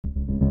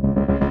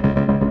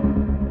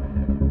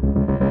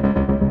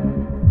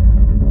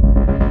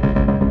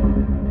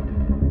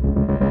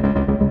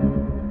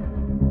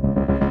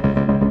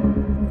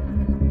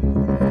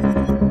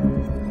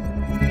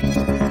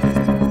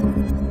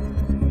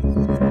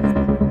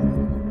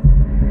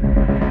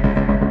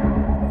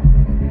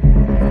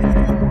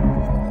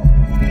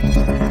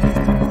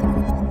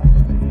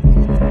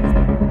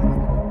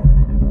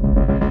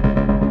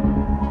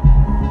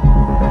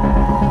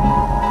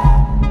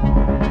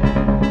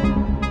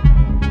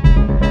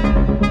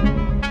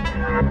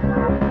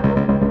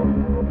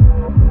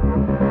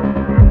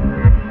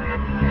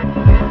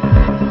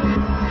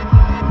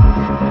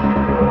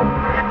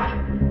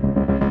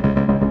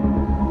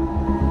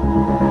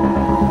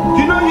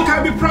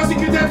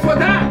price for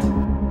that!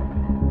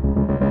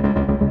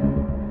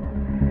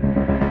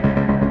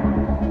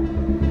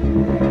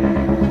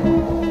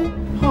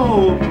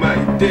 Oh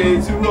my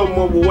days, you know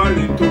more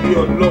worry to be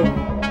alone.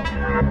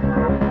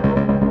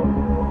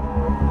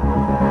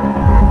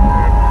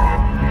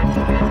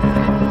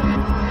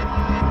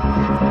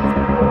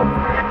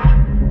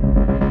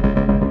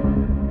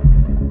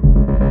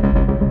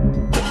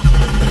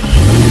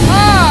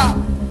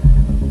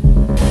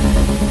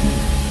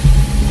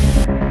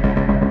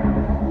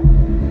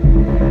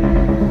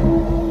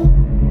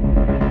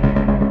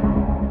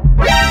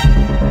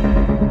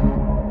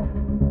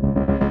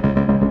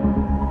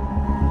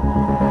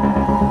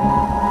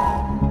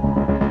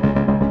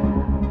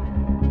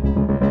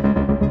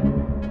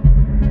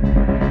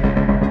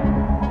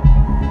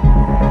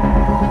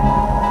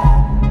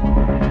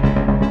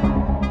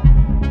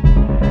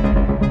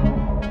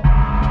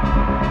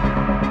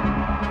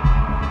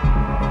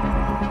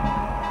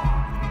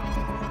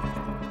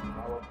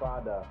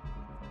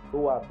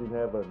 In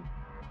heaven,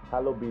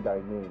 hallowed be thy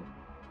name.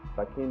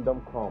 Thy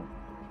kingdom come,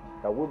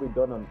 thy will be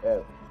done on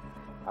earth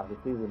as it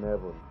is in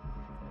heaven.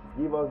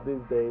 Give us this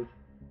day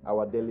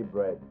our daily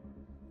bread,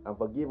 and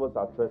forgive us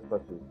our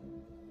trespasses,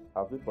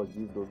 as we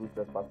forgive those who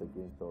trespass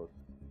against us.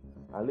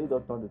 And lead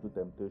us not into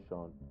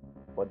temptation,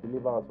 but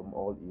deliver us from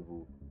all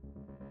evil.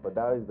 For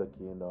thou is the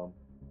kingdom,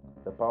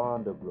 the power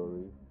and the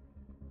glory,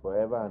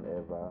 forever and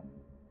ever.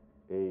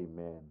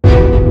 Amen.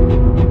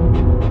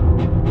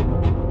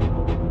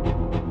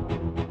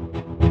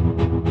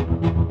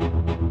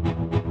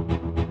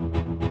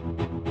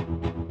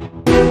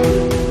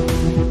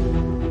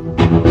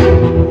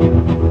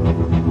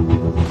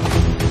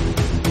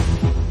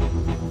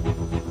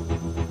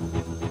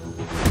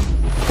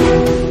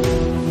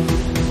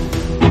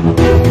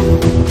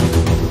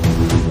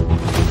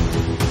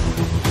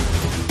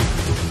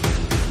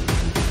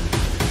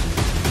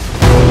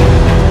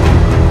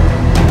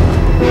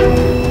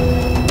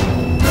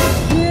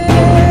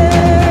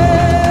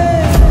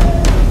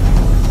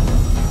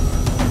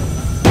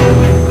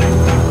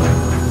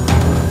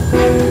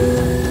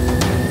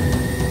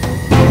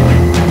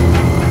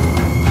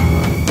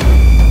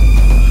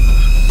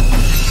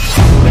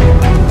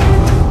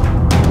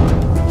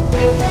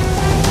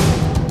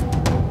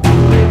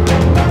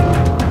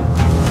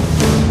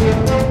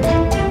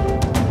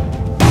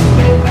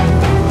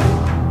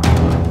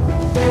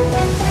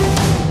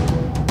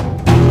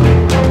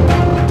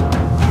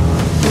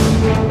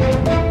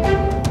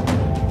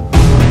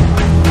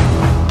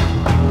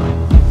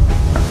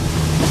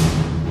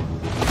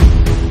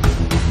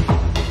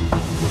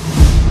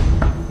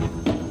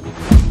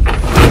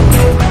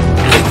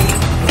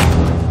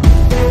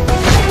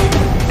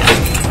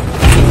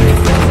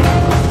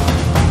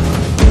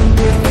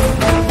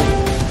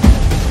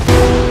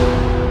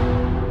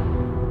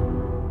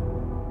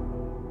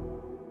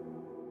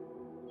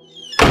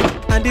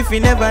 And if you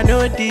never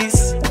know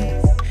this,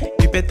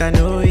 you better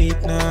know it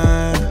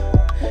now.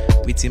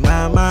 With your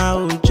mama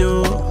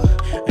Ojo,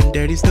 and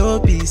there is no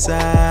peace.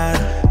 Now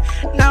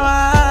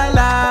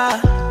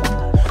Wahala,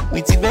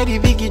 with the very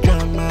big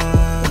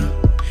drama.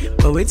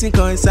 But waiting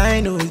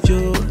consign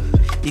Ojo,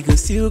 you go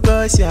still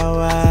cause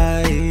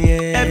yawa.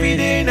 Yeah. Every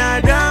day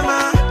na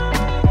drama,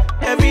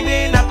 every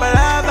day na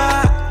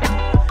palava,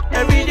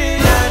 every day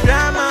na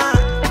drama,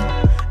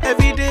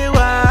 every day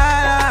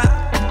Wahala,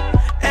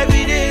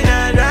 every day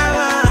na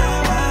drama,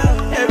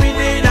 every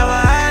day na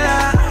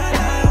Wahala,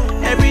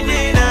 every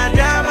day na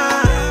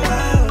drama,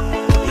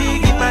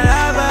 big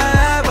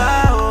palava,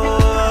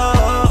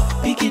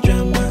 oh, big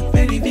drama,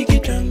 very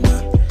big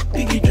drama,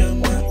 big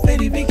drama,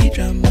 very big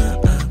drama,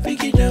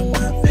 big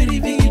drama, very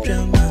big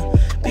drama,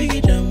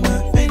 big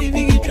drama, very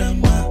big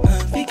drama,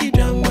 big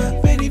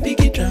drama, very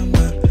big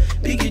drama,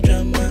 big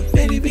drama,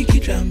 very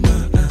big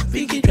drama,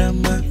 big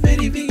drama,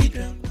 very big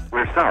drama.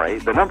 We're sorry,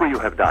 the number you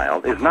have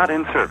dialed is not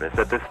in service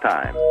at this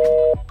time.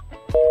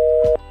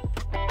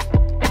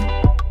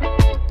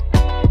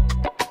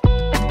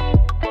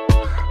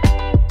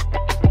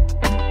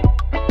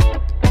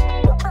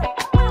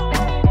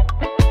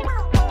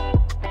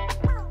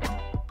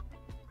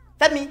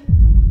 Femi,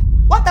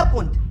 what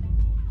happened?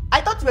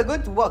 I thought you were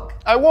going to work.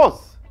 I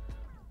was,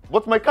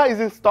 but my car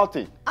isn't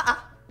starting.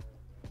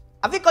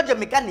 Have you called your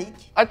mechanic?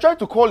 I tried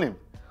to call him,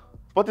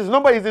 but his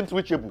number isn't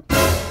reachable.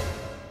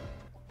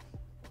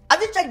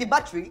 Have you checked the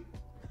battery?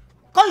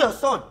 Call your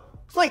son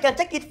so he can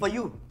check it for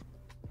you.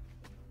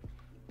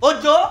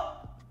 Ojo?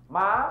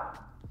 Ma?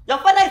 Your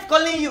father is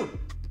calling you.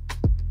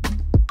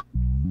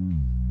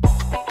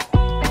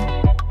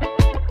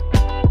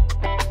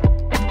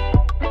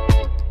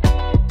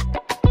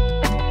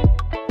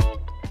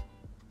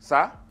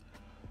 Sir?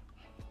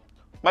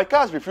 My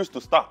car has refused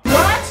to start.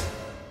 What?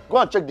 Go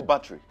and check the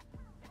battery.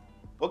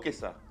 Okay,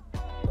 sir.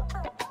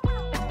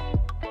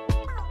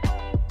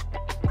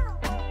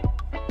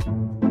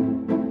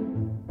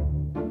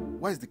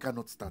 Why is the car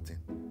not starting?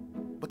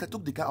 But I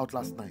took the car out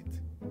last night.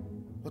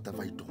 What have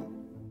I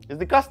done? Is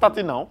the car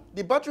starting now?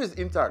 The battery is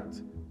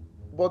intact,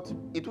 but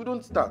it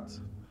wouldn't start.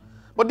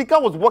 But the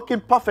car was working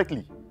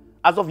perfectly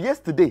as of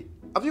yesterday.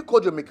 Have you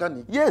called your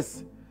mechanic?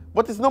 Yes,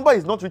 But his number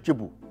is not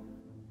reachable.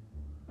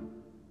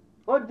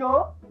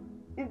 Ojo,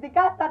 is the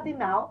car starting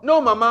now?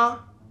 No,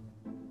 Mama.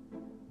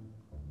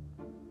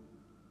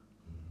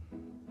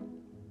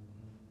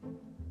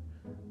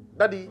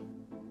 Daddy,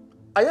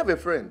 I have a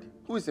friend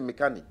who is a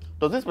mechanic.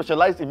 Does he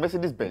specialize in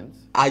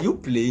Mercedes-Benz? Are you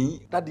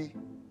playing? Daddy,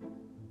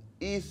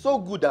 he is so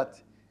good that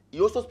he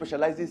also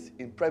specializes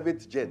in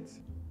private jets.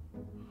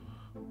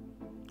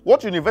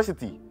 What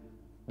university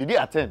did he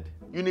attend?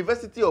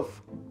 University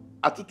of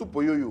Atutu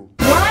Poyoyo.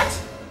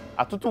 What?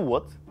 Atutu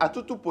what?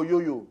 Atutu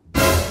Poyoyo.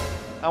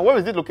 And where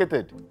is it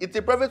located? It's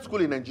a private school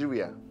in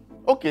Nigeria.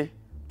 Okay,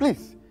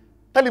 please,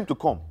 tell him to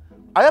come.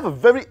 I have a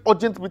very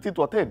urgent meeting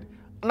to attend,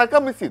 and I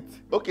can't miss it.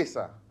 Okay,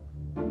 sir.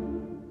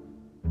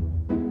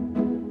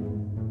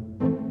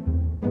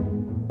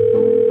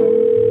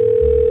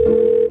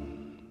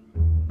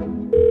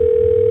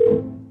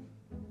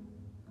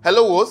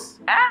 Hello, Wos?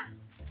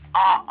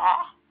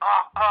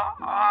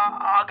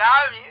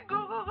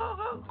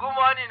 Good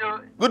morning.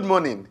 Good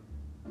morning.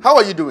 How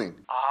are you doing?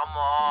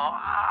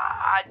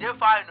 I dey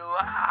fine.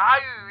 How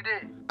you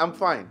dey? I'm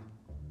fine.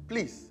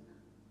 Please,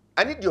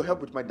 I need your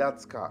help with my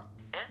dad's car.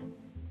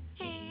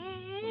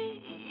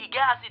 He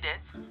get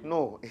accident?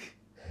 No,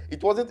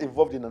 it wasn't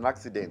involved in an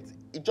accident.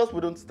 It just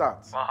wouldn't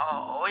start.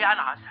 Oh yeah,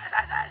 now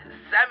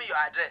send me your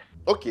address.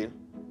 Okay,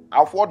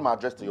 I'll forward my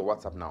address to your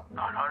WhatsApp now.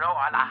 No.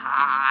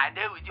 I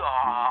dey with you,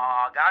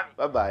 Gami.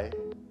 Bye-bye.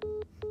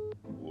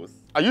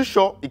 Are you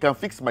sure he can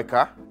fix my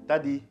car?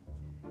 Daddy,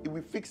 he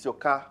will fix your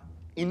car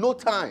in no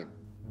time.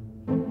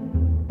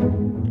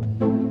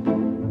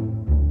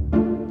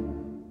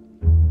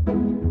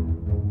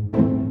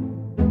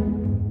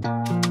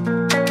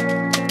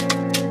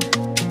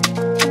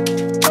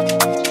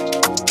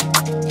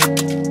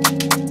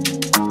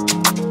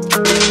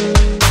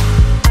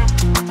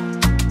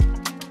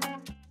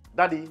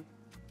 Daddy,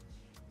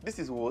 this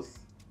is Wos,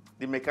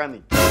 the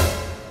mechanic.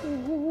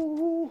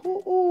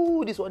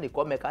 This one they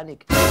call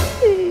mechanic.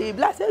 Hey,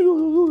 bless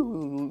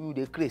you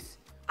the Chris.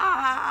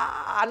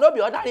 I no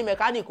be ordinary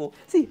mechanical.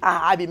 See,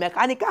 I be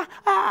mechanical,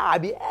 I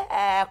be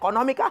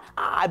economical,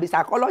 I be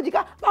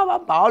psychological,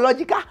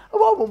 biological,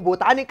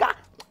 botanical,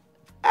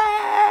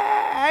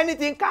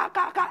 anything car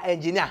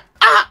engineer.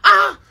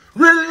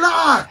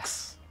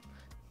 Relax!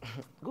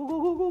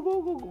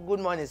 Good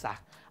morning, sir.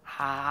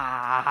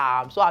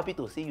 I'm so happy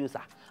to see you,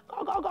 sir.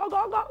 God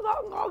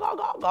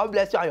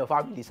bless you and your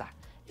family, sir.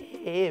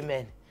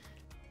 Amen.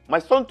 My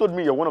son told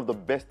me you're one of the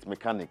best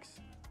mechanics.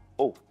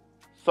 Oh,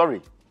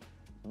 sorry.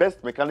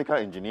 Best mechanical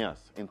engineers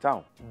in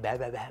town.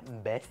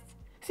 Best?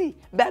 See,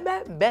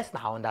 best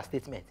now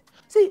understatement.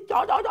 See,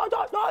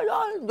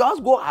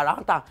 just go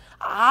around town,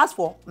 ask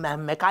for my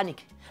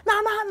mechanic.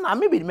 Nah,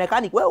 maybe the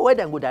mechanic, where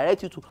then go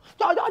direct you to.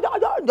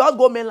 Just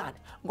go mainland,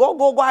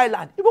 go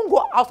island, even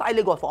go outside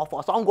Lagos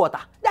for some water.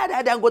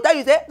 Then go tell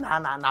you, say,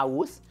 nah,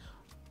 who's?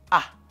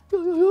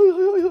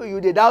 You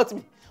they doubt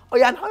me. Oh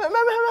yeah,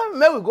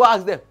 may we go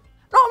ask them.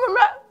 No,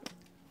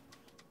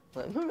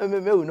 may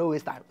we no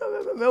waste time.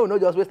 May we no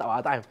just waste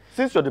our time.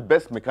 Since you're the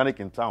best mechanic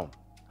in town,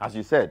 as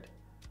you said,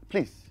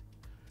 please,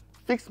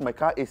 fix my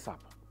car ASAP.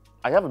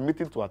 I have a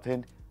meeting to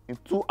attend in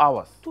 2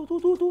 hours.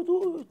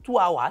 2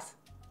 hours?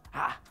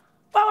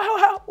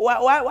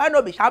 Why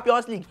not be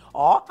Champions League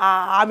or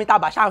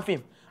Amitabh Bachchan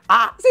film?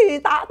 See,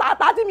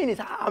 30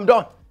 minutes, I'm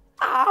done,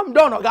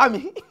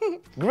 Ogami.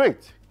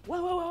 Great.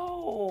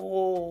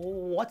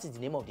 What is the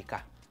name of the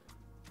car?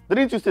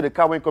 Didn't you see the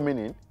car when coming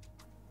in?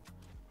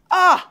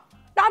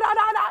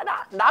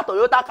 That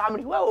Toyota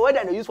Camry. Where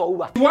they use for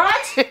Uber?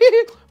 What?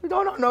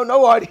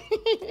 No worry.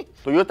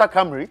 Toyota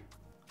Camry?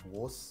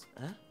 Was?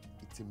 Huh?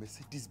 It's a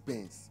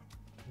Mercedes-Benz.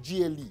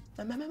 GLE.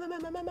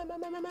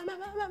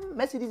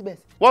 Mercedes-Benz.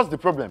 What's the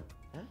problem?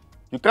 Huh?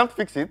 You can't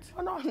fix it?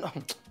 No.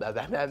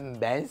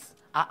 Benz.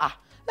 I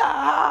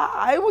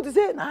want to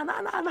say,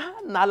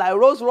 nah, like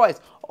Rolls Royce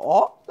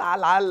or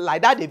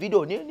like that the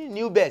video,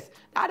 new Benz.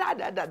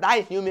 That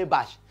is new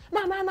Maybach.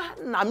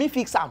 Nah, me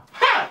fix them.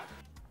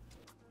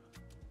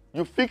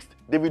 You fixed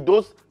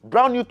Davido's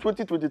brand new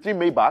 2023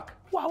 Maybach?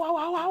 Wow.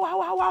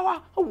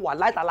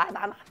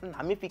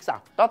 Nah, me fix them.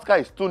 That car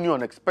is too new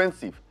and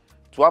expensive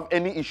to have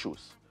any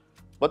issues.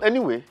 But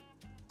anyway,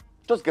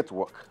 just get to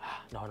work.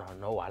 No,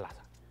 Wahala.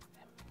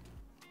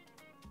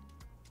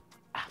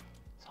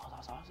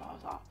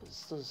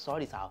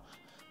 Sorry, sir.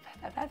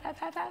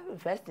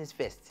 First things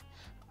first.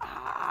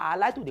 I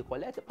like to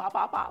collect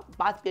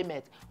part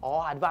payment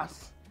or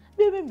advance.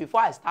 Maybe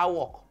before I start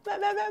work.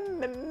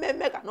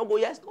 Make I no go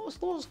yes, no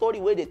story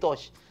where they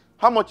touch.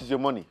 How much is your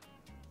money?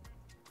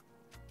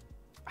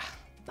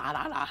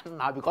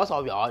 Nah, because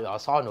of your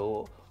son.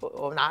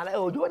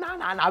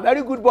 Nah,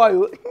 very good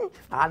boy.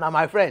 Nah,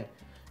 my friend.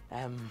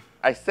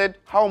 I said,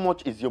 how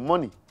much is your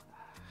money?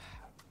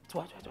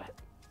 20,000.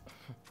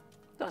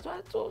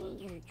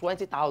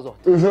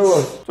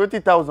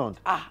 20,000.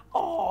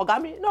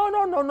 Gami,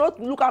 no,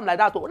 look at him like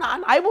that.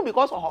 Nah, even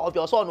because of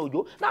your son,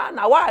 Ojo.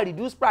 Nah, why I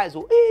reduce price?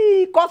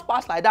 Cost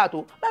pass like that.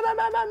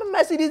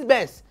 Mercedes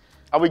Benz.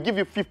 I will give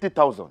you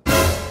 50,000.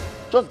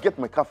 Just get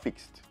my car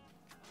fixed.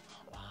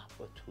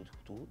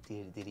 For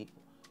 2, 3.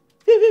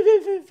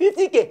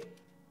 50K.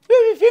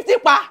 50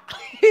 pa.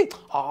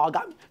 Oh,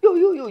 God.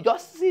 You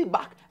just sit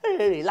back,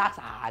 relax,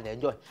 and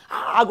enjoy.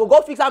 I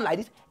go fix am like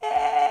this.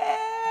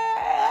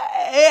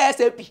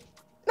 ASAP.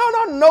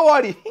 No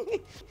worry.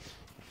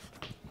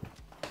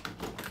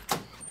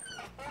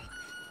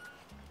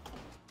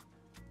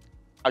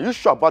 Are you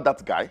sure about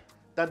that guy?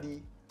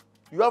 Daddy,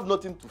 you have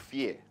nothing to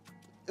fear.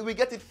 We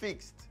get it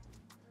fixed.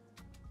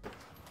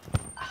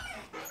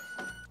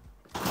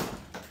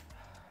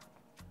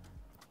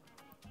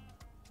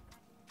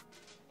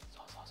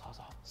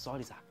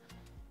 Sorry, sir.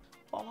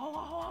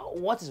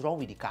 What is wrong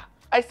with the car?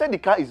 I said the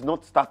car is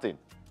not starting.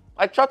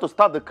 I tried to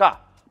start the car,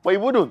 but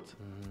it wouldn't.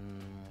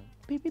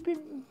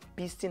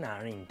 Piston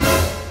and ring.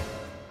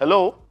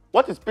 Hello?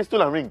 What is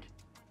piston and ring?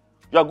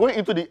 You are going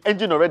into the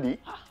engine already?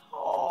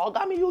 Oh,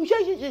 Gami, you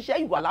share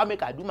you go allow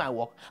make I do my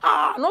work.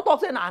 Not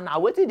talk say na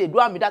wetin dey do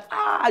am be that.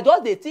 I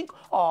just dey think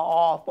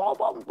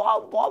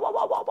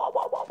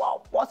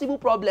possible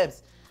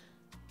problems.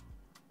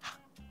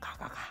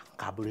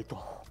 Carburetor.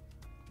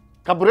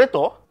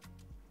 Carburetor?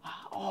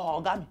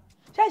 Oh, Gami.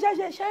 Shey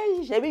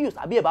you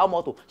sabi about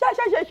motor.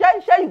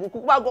 Shey you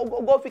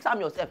go fix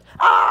am yourself.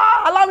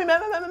 Allow me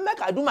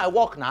make I do my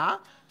work now.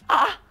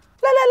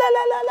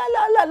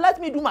 Let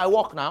me do my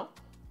work now.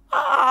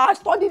 I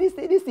study this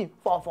thing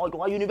for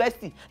your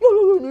university.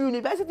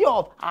 University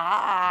of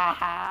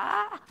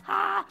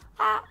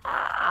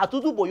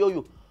Tutu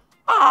Boyoyo.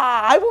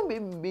 I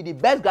even be the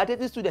best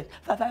graduate student.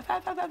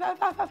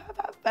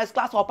 First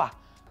class hopper.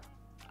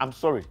 I'm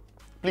sorry.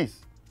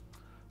 Please,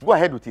 go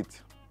ahead with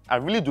it. I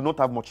really do not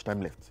have much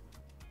time left.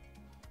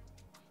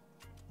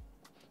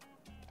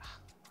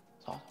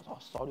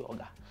 Sorry,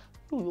 Oga.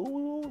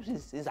 You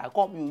since I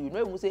come, you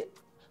know even say,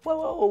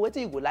 well, wait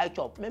till you go like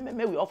chop.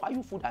 May we offer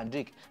you food and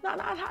drink.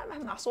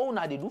 Nah, so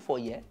now they do for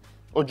you.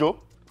 Ojo,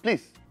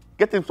 please,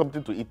 get him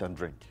something to eat and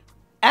drink.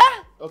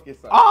 Okay,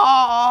 sir.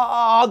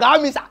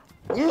 Oga, me, sir.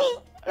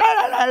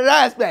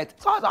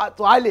 Respect. So,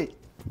 to Ali.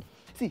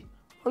 See,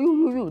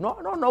 you,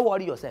 no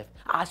worry yourself.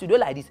 As you do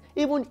like this,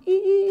 even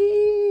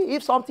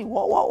if something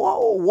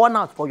worn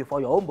out for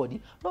your own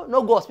body,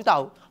 no go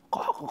hospital.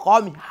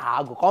 Call me.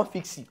 I go come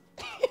fix you.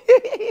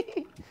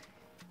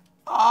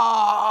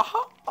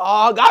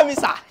 Got me,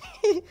 sir.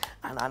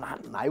 And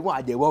I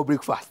want the well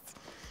breakfast.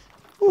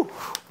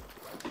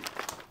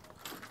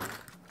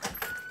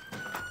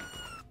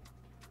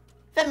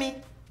 Femi,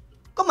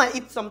 come and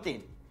eat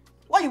something.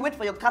 Why you wait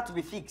for your car to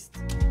be fixed?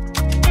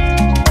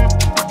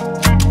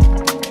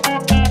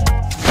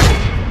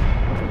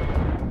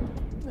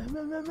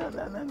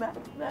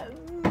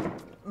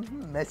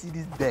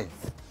 Mercedes Benz.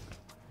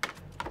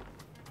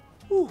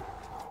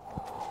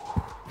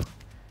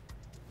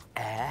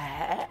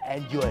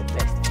 Enjoy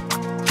first.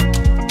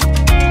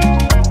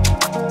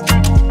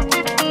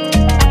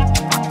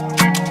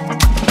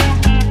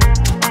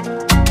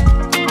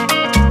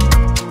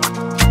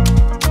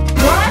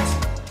 What?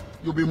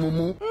 You be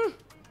mumu?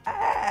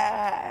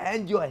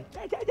 Enjoy.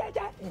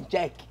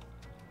 Check.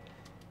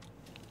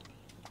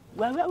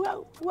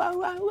 Well.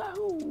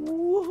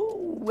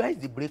 Where's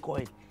the brake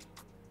oil?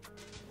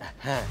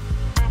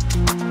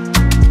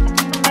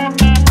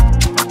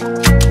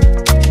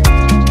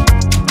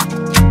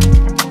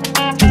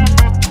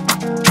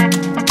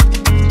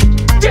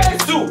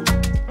 Jesus!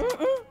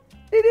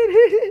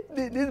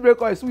 This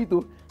brake oil is sweet,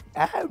 oh.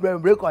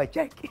 Brake oil,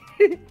 check.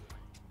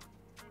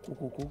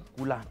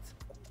 Coolant.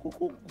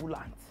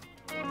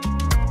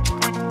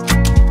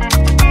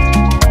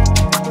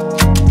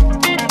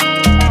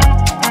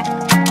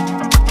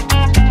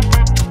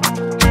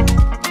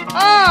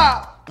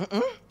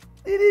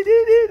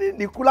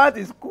 The coolant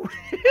is cool.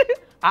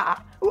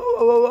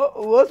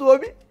 What's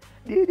Wobi?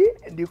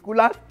 The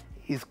coolant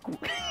is cool.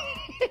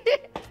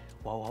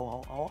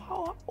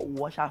 Wow.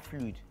 Washer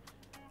fluid.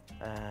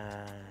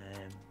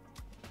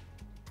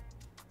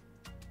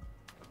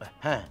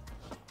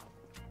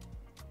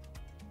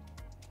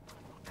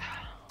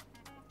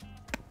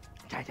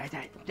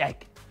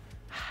 Check.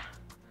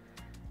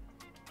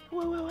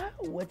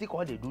 What do you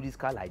call they do this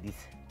car like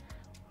this?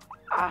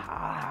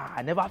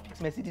 I never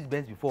fixed Mercedes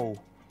Benz before.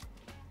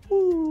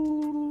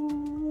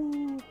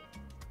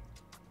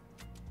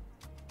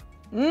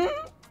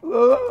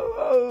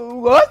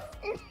 What?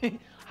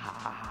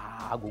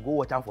 I go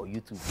watch out for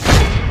YouTube.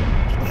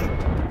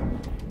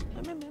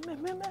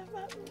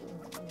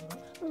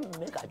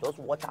 Make I just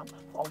watch out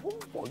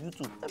for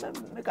YouTube.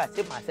 Make I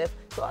save myself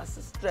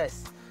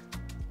stress.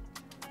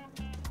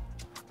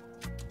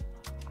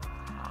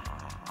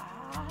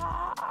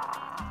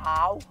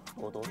 How?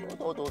 To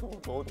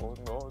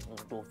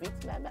fix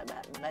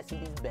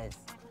Mercedes Benz.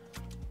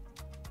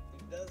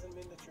 It doesn't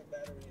mean that your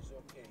battery is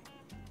okay.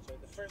 So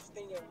the first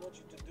thing I want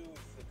you to do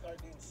if the car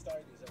didn't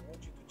start is I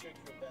want you to check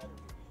your battery.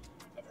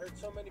 I've heard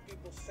so many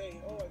people say,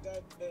 oh, I got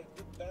a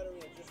good battery,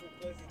 I just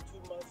replaced it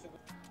 2 months ago.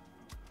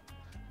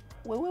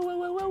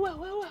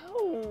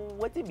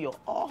 What if you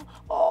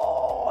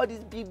all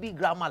this big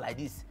grammar like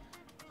this?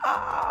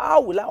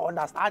 How will I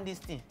understand this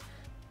thing?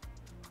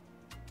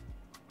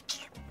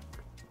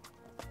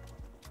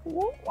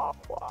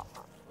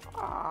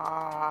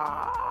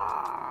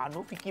 I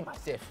no fit kill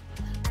myself.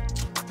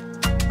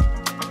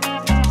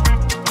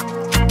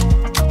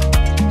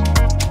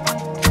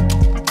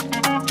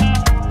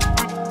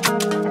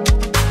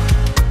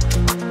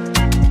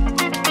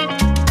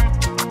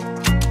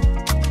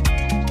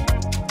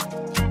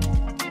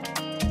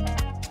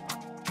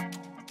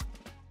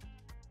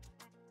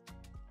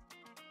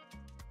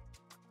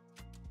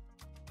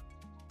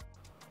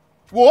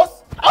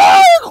 What?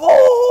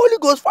 Holy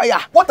Ghost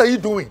fire! What are you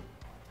doing?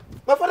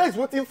 My father is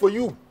waiting for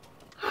you.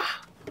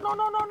 No,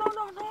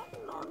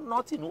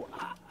 nothing. No.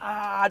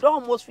 I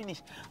don't almost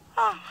finish.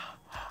 I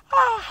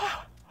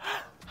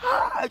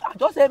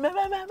just say make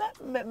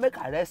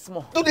a rest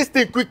more. Do this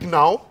thing quick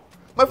now.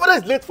 My father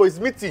is late for his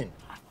meeting.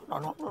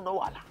 No,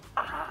 Wahala.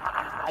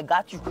 I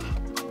got you.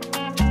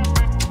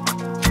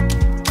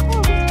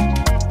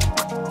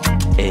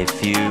 A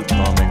few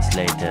moments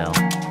later.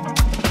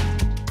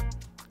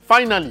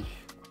 Finally.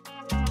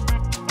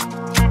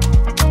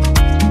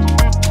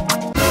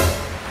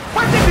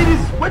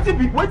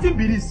 Wetin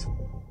be this?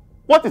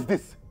 What is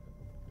this?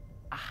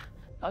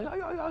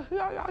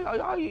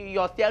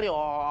 Your steering,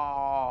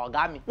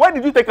 Gami. Why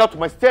did you take out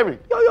my steering?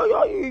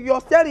 Your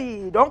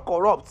steering don't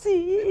corrupt.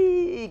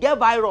 See, get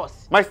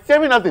virus. My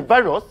steering has a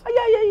virus?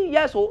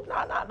 Yes. So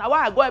now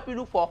why I go help you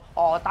look for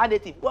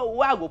alternative?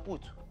 Where I go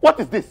put? What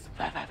is this?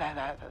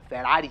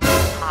 Ferrari.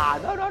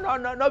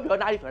 No be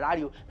ordinary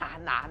Ferrari.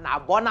 Nah,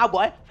 Bonner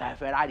boy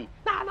Ferrari.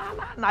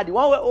 Nah, the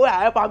one where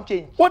I help am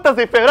change. What does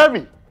a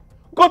Ferrari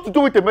got to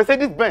do with a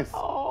Mercedes Benz?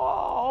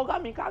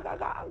 Gami,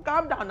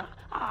 calm down now.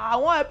 I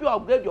want help you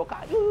upgrade your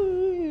car.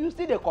 You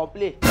still dey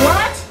complain.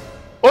 What?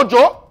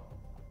 Ojo?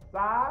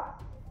 Sir?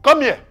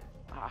 Come here.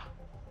 Nah.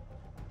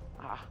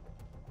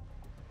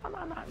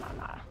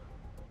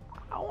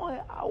 I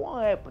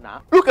want help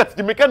now. Look at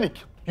the mechanic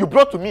you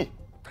brought to me.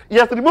 He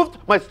has removed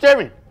my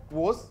steering.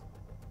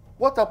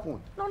 What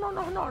happened? No,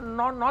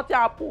 nothing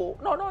happen.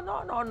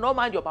 No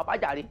mind your papa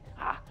Jare.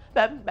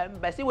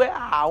 But see where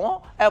I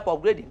want help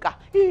upgrade the car.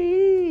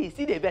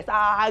 See the vest.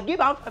 I give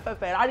him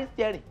Ferrari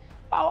steering.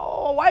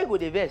 Why go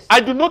the vest? I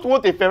do not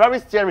want a Ferrari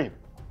steering.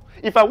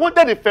 If I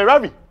wanted a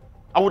Ferrari,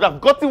 I would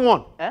have gotten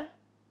one. Eh?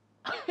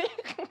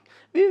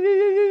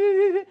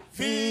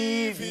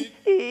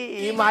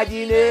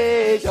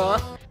 Imagination.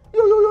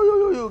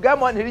 You get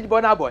money, rich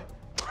Bonner boy.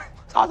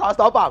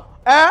 Stop am.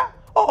 Eh?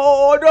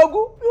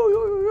 Dogu.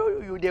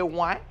 You the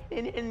one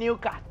in new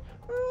car.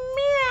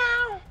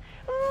 Meow.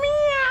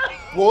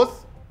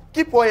 Boss,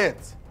 keep quiet.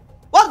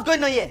 What's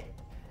going on here?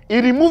 He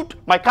removed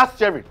my car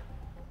steering.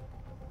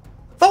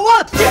 For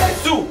what?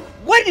 Yes,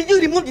 Why did you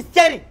remove the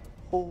steering?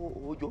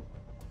 Ojo.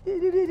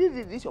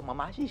 This your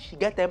mama. She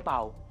get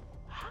temper.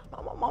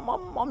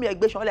 Mommy,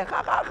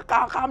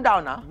 calm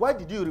down now. Why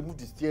did you remove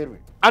the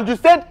steering? And you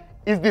said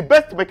he's the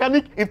best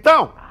mechanic in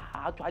town.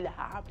 Actually, I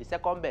have the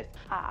second best.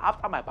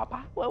 After my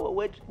papa,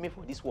 wait me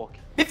for this work.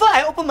 Before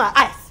I open my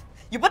eyes,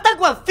 you better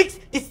go and fix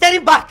the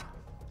steering back.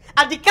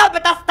 And the car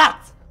better start.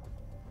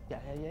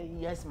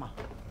 Yes, ma.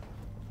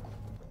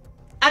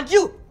 And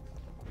you,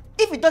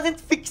 if it doesn't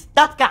fix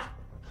that car,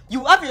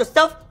 you have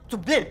yourself to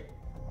blame.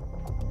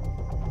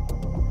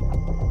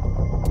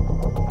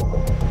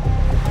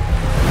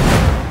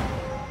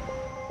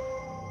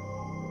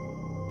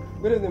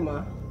 Good evening,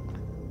 ma.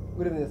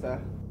 Good evening,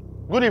 sir.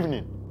 Good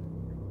evening.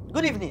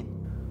 Good evening.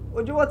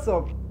 Ojo, what's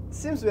up?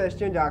 Seems we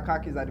exchanged our car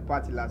keys at the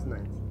party last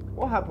night.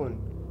 What happened?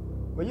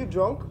 Were you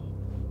drunk?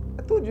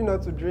 I told you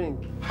not to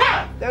drink.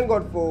 Thank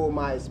God for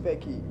my spare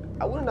key.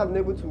 I wouldn't have been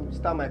able to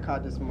start my car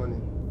this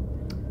morning.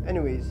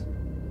 Anyways,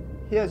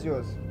 here's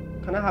yours.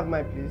 Can I have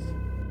mine, please?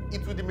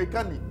 It's with the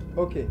mechanic.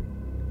 Okay.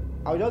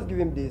 I'll just give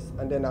him this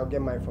and then I'll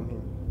get mine from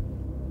him.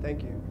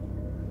 Thank you.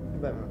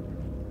 Goodbye, man.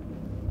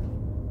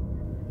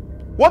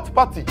 What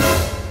party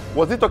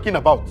was he talking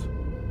about?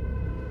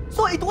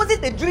 So it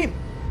wasn't a dream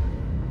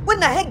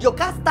when I heard your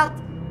car start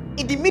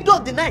in the middle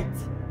of the night.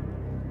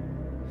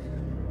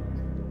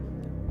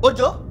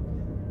 Ojo,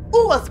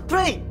 who was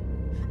praying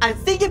and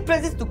singing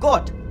praises to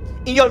God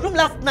in your room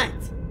last night?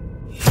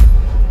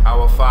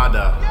 Our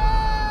Father,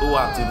 who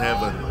art in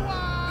heaven,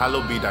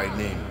 hallowed be thy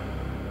name.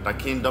 Thy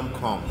kingdom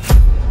come.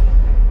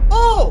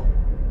 Oh,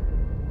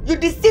 you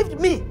deceived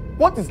me.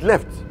 What is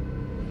left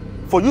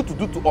for you to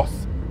do to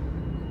us?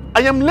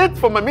 I am late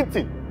for my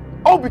meeting,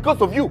 all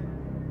because of you.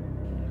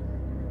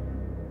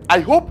 I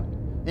hope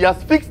he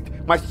has fixed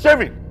my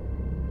steering.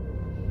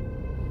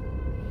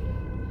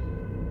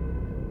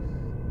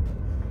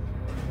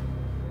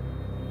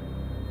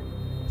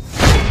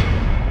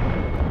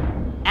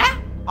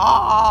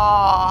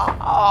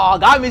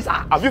 Got me, sir.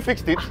 Have you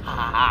fixed it?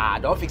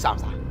 Don't fix am,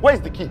 sir. Where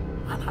is the key?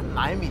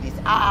 Nah, me this.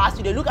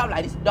 So they look up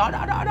like this. Done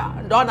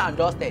and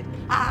dusted.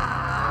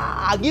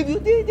 I give you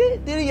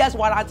 3 years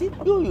warranty.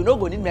 You no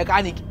go need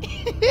mechanic.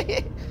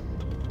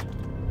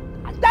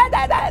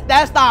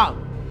 That's down.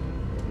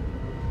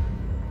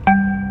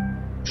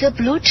 The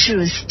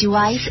Bluetooth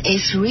device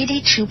is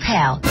ready to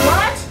pair.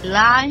 What?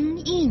 Line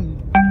in.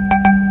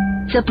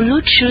 The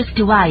Bluetooth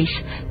device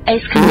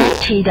is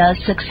connected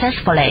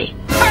successfully.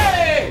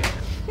 Hey!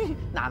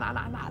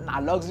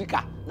 luxury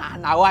car.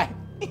 Nah, why?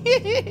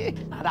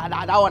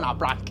 that one a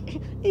prank.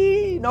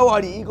 No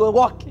worry, he go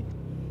walk.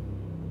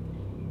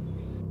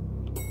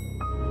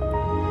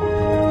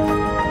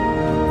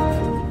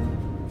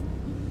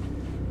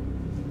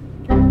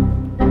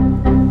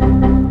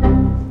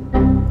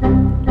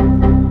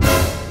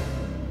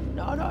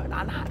 No.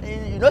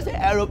 You know say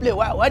aeroplane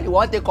when you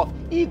want take off,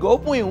 he go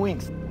open his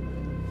wings.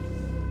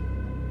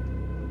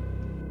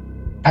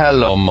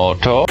 Hello,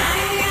 Moto.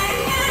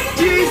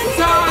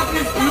 Jesus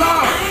is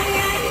Lord.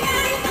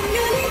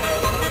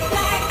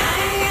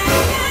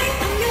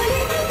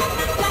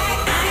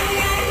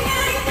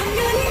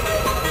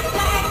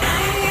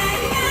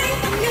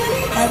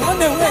 I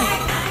run away.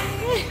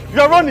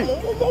 You are running?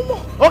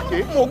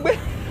 Okay.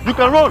 You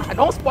can run. I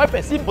don't spoil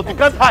person, but you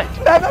can't hide.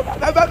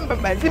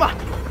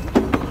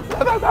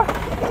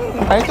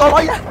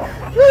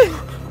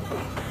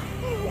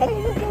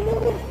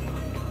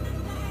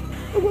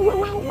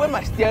 Where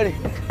my steering?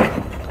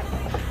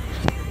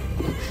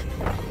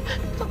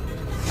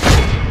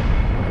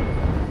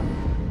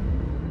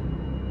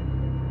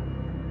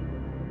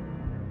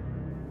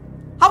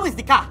 How is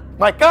the car?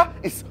 My car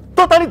is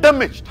totally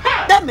damaged.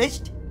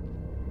 Damaged?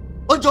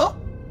 Ojo,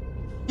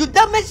 you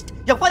damaged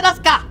your father's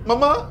car.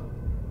 Mama,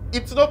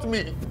 it's not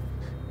me.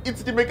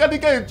 It's the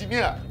mechanical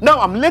engineer. Now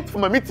I'm late for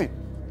my meeting.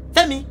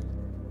 Femi,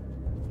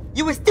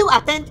 you will still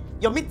attend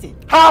your meeting.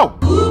 How?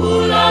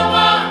 No,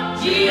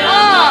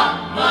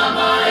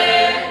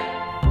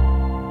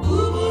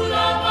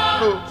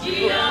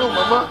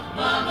 Mama.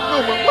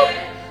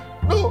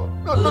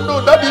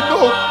 No, Daddy,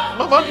 no.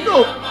 Mama,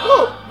 no.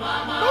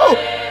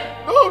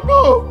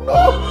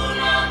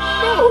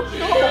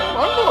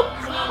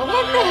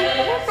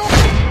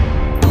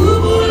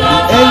 The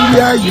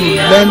earlier you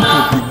learn to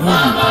be who you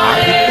are,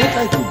 the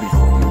better it will be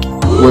for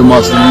you. We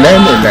must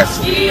learn a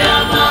lesson. To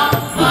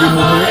be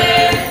mumu.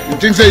 You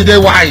think say they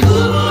wise?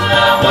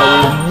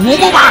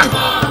 Mumu man.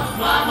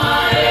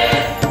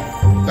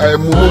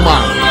 Mumu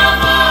man.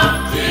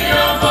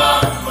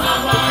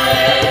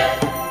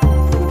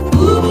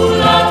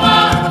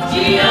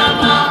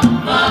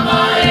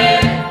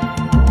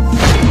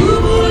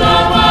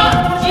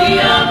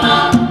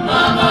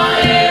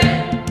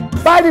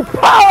 By the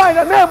power in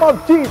the name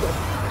of Jesus,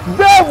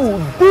 devil,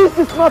 this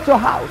is not your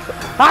house.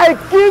 I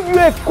give you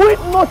a quick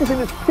notice in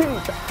the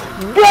spirit.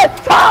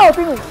 Get out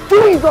in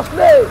Jesus'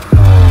 name.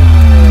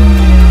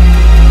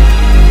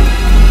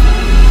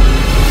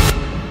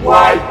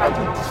 Why are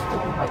you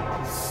disturbing my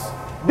peace?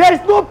 There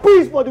is no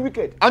peace for the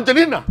wicked.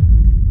 Angelina,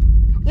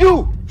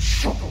 you!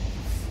 Shut